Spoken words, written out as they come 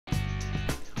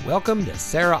Welcome to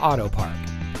Serra Auto Park,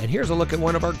 and here's a look at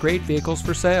one of our great vehicles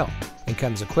for sale. It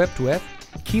comes equipped with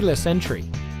keyless entry,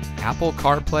 Apple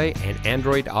CarPlay and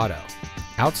Android Auto,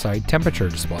 outside temperature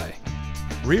display,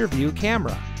 rear view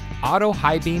camera, auto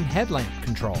high beam headlamp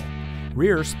control,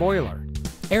 rear spoiler,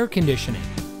 air conditioning,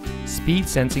 speed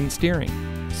sensing steering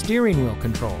wheel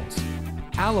controls,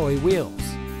 alloy wheels,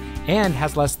 and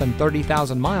has less than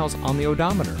 30,000 miles on the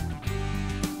odometer.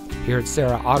 Here at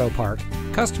Serra Auto Park,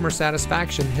 customer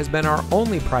satisfaction has been our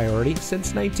only priority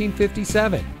since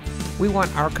 1957. We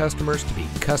want our customers to be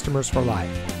customers for life,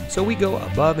 so we go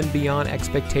above and beyond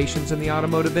expectations in the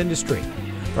automotive industry.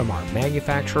 From our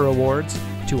manufacturer awards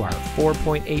to our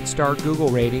 4.8-star Google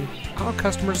rating, our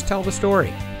customers tell the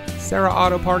story. Serra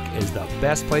Auto Park is the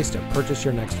best place to purchase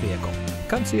your next vehicle.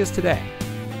 Come see us today.